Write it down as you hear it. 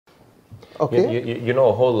Okay? You know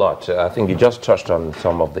a whole lot. I think you just touched on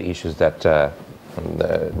some of the issues that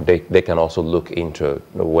they can also look into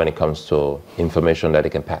when it comes to information that they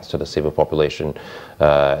can pass to the civil population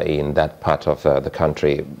in that part of the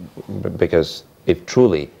country. Because if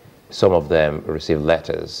truly some of them receive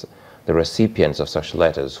letters, the recipients of such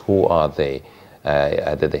letters, who are they?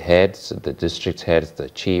 Either the heads, the district heads, the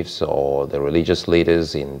chiefs, or the religious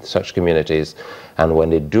leaders in such communities. And when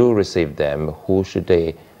they do receive them, who should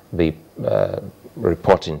they be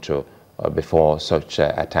reporting to before such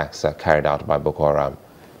attacks are carried out by Boko Haram?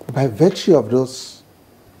 By virtue of those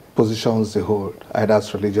positions they hold, either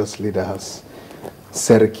as religious leaders,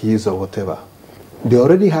 Serekis or whatever, they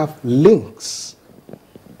already have links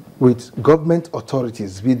with government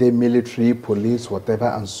authorities, be they military, police, whatever,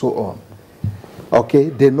 and so on. Okay,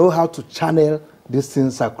 they know how to channel these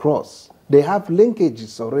things across. They have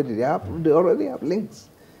linkages already. They already have links.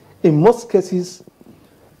 In most cases,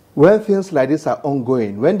 when things like this are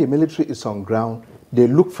ongoing, when the military is on ground, they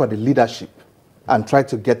look for the leadership and try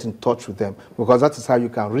to get in touch with them, because that is how you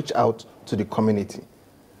can reach out to the community.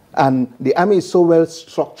 And the army is so well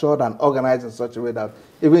structured and organized in such a way that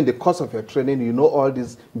even in the course of your training, you know all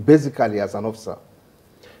this basically as an officer.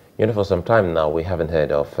 You know, for some time now, we haven't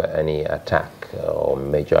heard of any attack or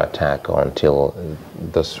major attack until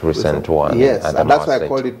this recent one. Yes, and that's why I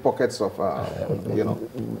called it pockets of, you know.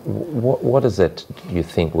 What is it you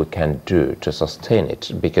think we can do to sustain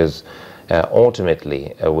it? Because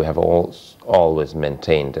ultimately, we have always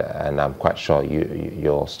maintained, and I'm quite sure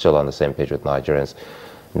you're still on the same page with Nigerians,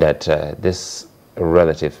 that this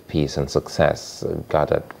relative peace and success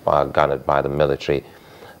garnered by the military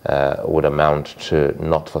would amount to,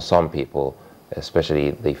 not for some people,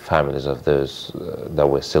 especially the families of those that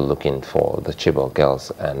were still looking for the Chibok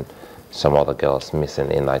girls and some other girls missing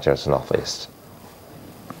in Nigeria's northeast.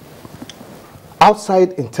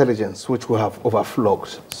 Outside intelligence, which we have overflowed,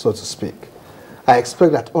 so to speak, I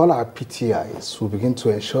expect that all our PTIs will begin to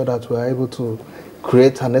ensure that we are able to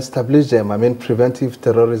create and establish them, preventive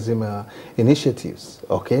terrorism initiatives,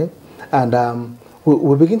 okay? And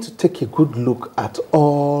we'll begin to take a good look at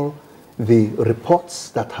all the reports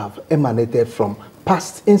that have emanated from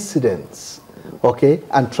past incidents, okay,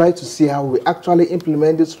 and try to see how we actually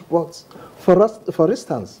implement these reports. For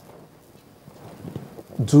instance,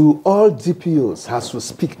 do all DPOs, as we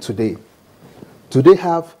speak today, do they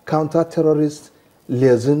have counter-terrorist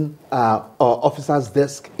liaison or officers'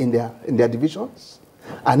 desk in their divisions?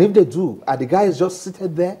 And if they do, are the guys just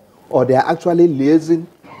seated there, or they are actually liaising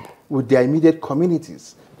with their immediate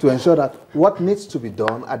communities to ensure that what needs to be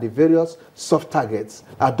done at the various soft targets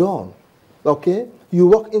are done? Okay? You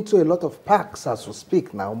walk into a lot of parks as we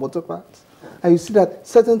speak now, motor parks, and you see that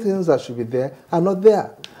certain things that should be there are not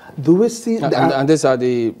there. Do we see... And these are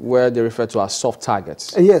where they refer to as soft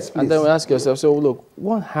targets. Yes, please. And then we ask yourself, so look,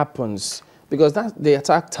 what happens? Because they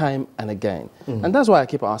attack time and again. And that's why I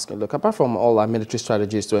keep asking, look, apart from all our military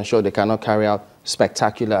strategies to ensure they cannot carry out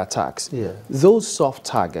spectacular attacks, those soft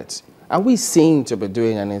targets, are we seen to be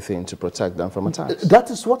doing anything to protect them from attacks?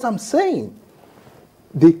 That is what I'm saying.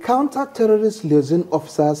 The counter-terrorist liaison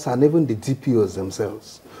officers and even the DPOs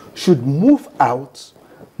themselves should move out,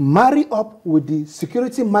 marry up with the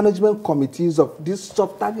security management committees of these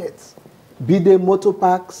soft targets, be they motor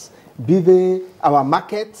parks, be they our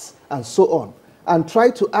markets, and so on, and try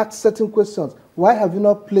to ask certain questions. Why have you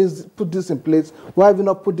not put this in place? Why have you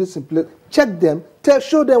not put this in place? Check them,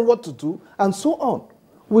 show them what to do, and so on.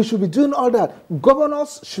 We should be doing all that.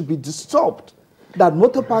 Governors should be disturbed that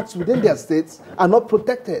motor parks within their states are not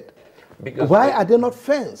protected. Because why are they not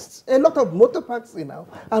fenced? A lot of motor parks now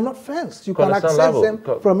are not fenced. You can access them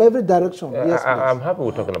from every direction. Yes, I'm happy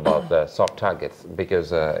we're talking about the soft targets,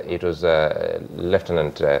 because it was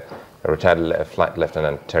retired Flight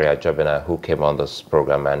Lieutenant Terry Ajobina who came on this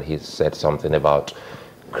program, and he said something about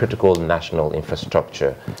critical national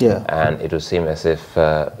infrastructure. And it would seem as if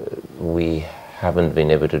we haven't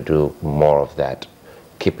been able to do more of that,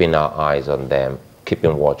 keeping our eyes on them,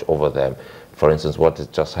 keeping watch over them. For instance, what has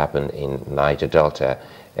just happened in Niger Delta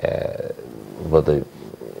with the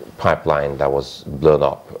pipeline that was blown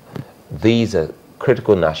up. These are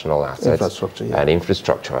critical national assets and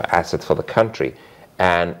infrastructure assets for the country.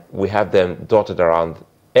 And we have them dotted around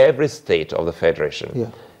every state of the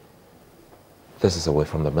Federation. This is away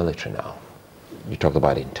from the military now. You talked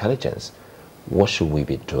about intelligence. What should we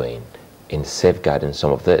be doing in safeguarding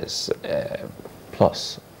some of this,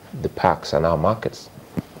 plus the parks and our markets?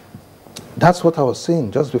 That's what I was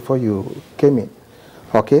saying just before you came in.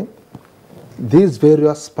 Okay? These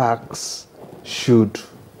various parks should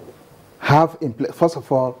have, first of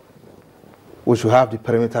all, we should have the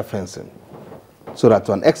perimeter fencing, so that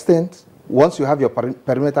to an extent, once you have your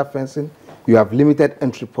perimeter fencing, you have limited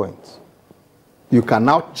entry points. You can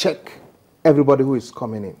now check everybody who is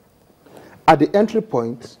coming in. At the entry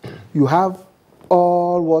point, you have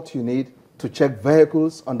all what you need to check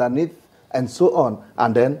vehicles underneath and so on.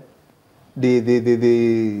 And then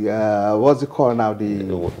what's it called now?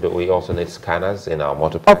 We also need scanners in our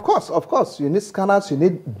motor parks. Of course. You need scanners, you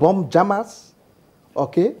need bomb jammers,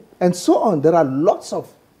 okay? And so on. There are lots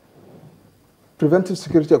of preventive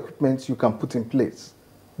security equipment you can put in place,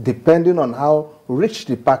 depending on how rich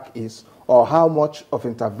the park is or how much of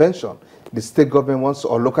intervention the state government wants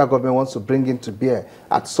or local government wants to bring into bear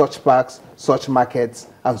at such parks, such markets,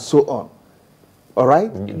 and so on. All right?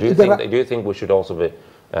 Do you think we should also be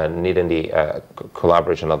needing the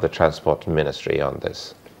collaboration of the Transport Ministry on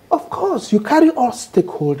this? Of course. You carry all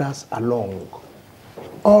stakeholders along.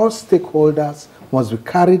 All stakeholders must be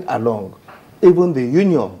carried along, even the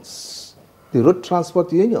unions, the road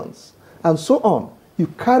transport unions, and so on. You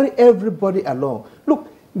carry everybody along. Look,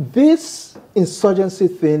 this insurgency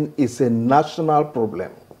thing is a national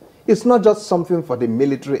problem. It's not just something for the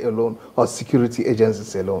military alone or security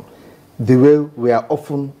agencies alone. The way we are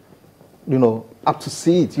often, up to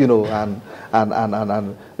see it, and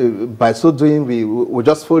by so doing, we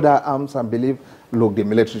just fold our arms and believe, look, the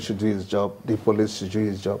military should do its job, the police should do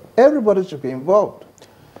its job. Everybody should be involved.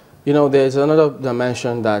 There's another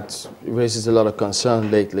dimension that raises a lot of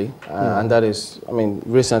concern lately, and that is,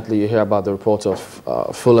 recently you hear about the report of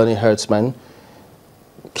Fulani herdsmen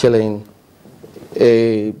killing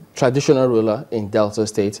a traditional ruler in Delta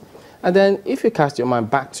State. And then if you cast your mind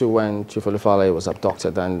back to when Chief Olufale was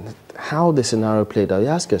abducted and how the scenario played out, you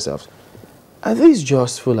ask yourself, are these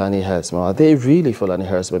just Fulani herdsmen? Are they really Fulani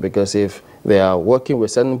herdsmen? Because if they are working with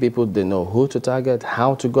certain people, they know who to target,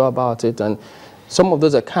 how to go about it, and some of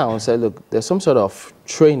those accounts say, look, there's some sort of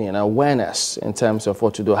training and awareness in terms of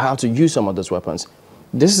what to do, how to use some of those weapons.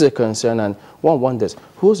 This is a concern, and one wonders,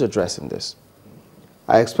 who's addressing this?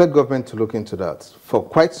 I expect government to look into that. For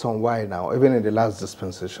quite some while now, even in the last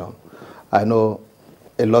dispensation, I know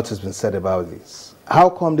a lot has been said about this. How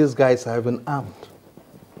come these guys are even armed?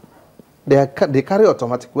 They carry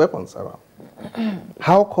automatic weapons around.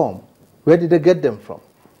 How come? Where did they get them from?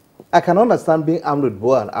 I can understand being armed with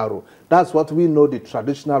bow and arrow. That's what we know the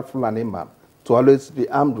traditional Fulani man to always be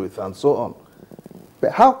armed with and so on.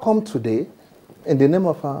 But how come today, in the name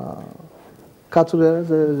of cattle,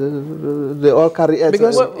 they all carry...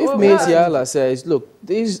 Because if Mesiala says, look,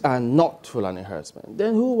 these are not Fulani herdsmen,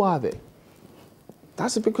 then who are they?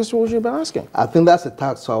 That's the big question we should be asking. I think that's a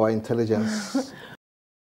task to our intelligence